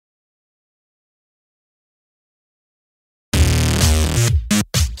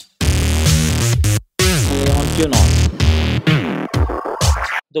tune on.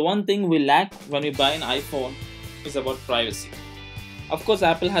 The one thing we lack when we buy an iPhone is about privacy. Of course,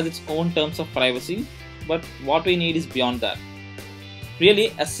 Apple has its own terms of privacy, but what we need is beyond that.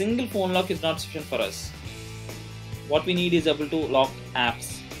 Really, a single phone lock is not sufficient for us. What we need is able to lock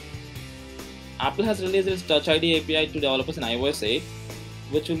apps. Apple has released its Touch ID API to developers in iOS 8,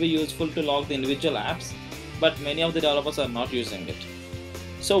 which will be useful to lock the individual apps, but many of the developers are not using it.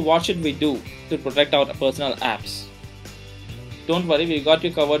 So what should we do to protect our personal apps? Don't worry, we got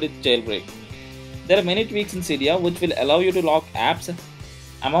you covered with jailbreak. There are many tweaks in Cydia which will allow you to lock apps.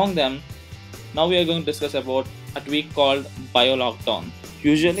 Among them, now we are going to discuss about a tweak called BioLockdown.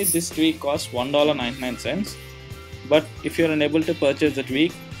 Usually this tweak costs $1.99, but if you are unable to purchase the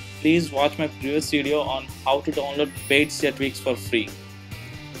tweak, please watch my previous video on how to download paid Cydia tweaks for free,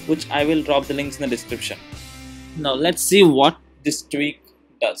 which I will drop the links in the description. Now let's see what this tweak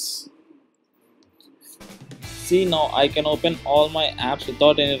does. See, now I can open all my apps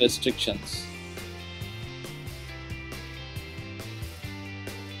without any restrictions.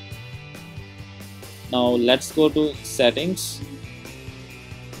 Now let's go to settings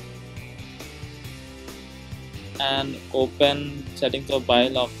and open settings of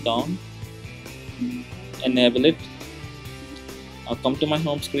BioLockdown. Enable it. Now come to my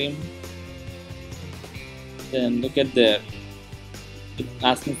home screen. Then look at there. It's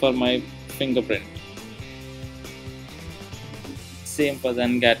asking for my fingerprint. Same for the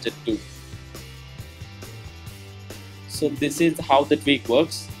Engadget 2. So this is how the tweak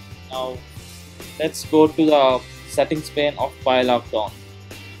works. Now let's go to the settings pane of BioLockdown.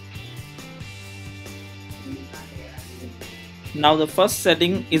 Now the first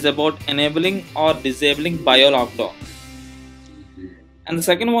setting is about enabling or disabling BioLockdown, and the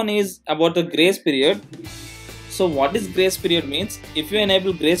second one is about the grace period. So what is grace period means? If you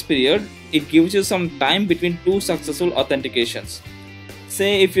enable grace period, it gives you some time between two successful authentications.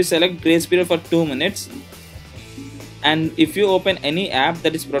 Say if you select grace period for 2 minutes, and if you open any app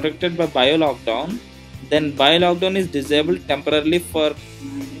that is protected by BioLockdown, then BioLockdown is disabled temporarily for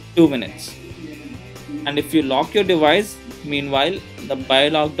 2 minutes. And if you lock your device, meanwhile the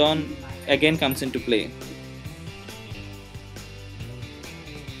BioLockdown again comes into play.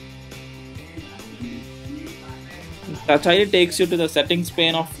 Touch ID takes you to the settings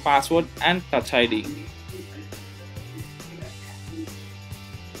pane of password and Touch ID.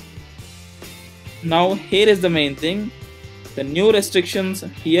 Now here is the main thing, the new restrictions.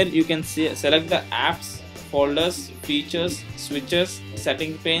 Here you can see, select the apps, folders, features, switches,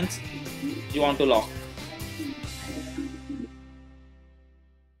 setting panes you want to lock.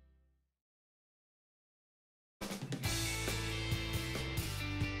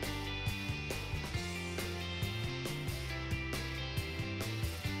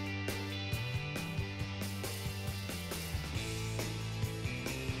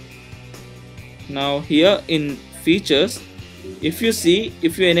 Now here in features, if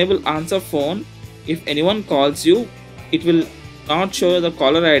you enable answer phone, if anyone calls you, it will not show the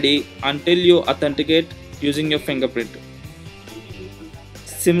caller ID until you authenticate using your fingerprint.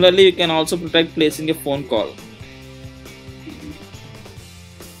 Similarly, you can also protect placing a phone call.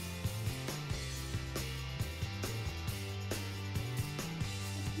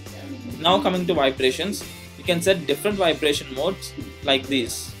 Now coming to vibrations, you can set different vibration modes like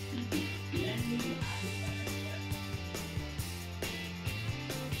these.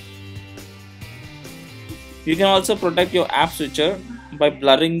 You can also protect your app switcher by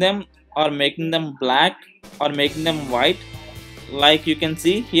blurring them or making them black or making them white. Like you can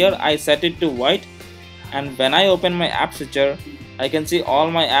see here, I set it to white, and when I open my app switcher, I can see all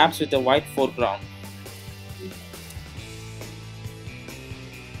my apps with a white foreground.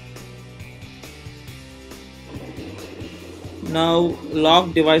 Now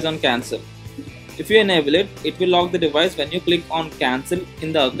lock device on cancel. If you enable it, it will lock the device when you click on cancel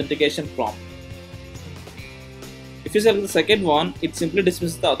in the authentication prompt. If you select the second one, it simply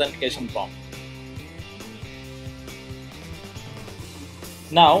dismisses the authentication prompt.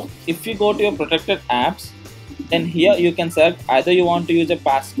 Now, if you go to your protected apps, then here you can select either you want to use a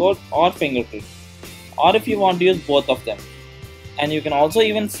passcode or fingerprint, or if you want to use both of them. And you can also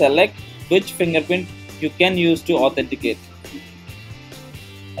even select which fingerprint you can use to authenticate.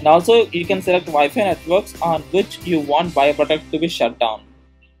 And also you can select Wi-Fi networks on which you want BioProtect to be shut down.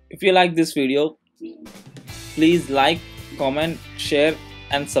 If you like this video, please like, comment, share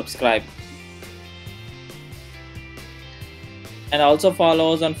and subscribe. And also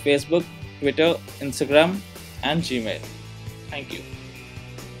follow us on Facebook, Twitter, Instagram and Gmail. Thank you.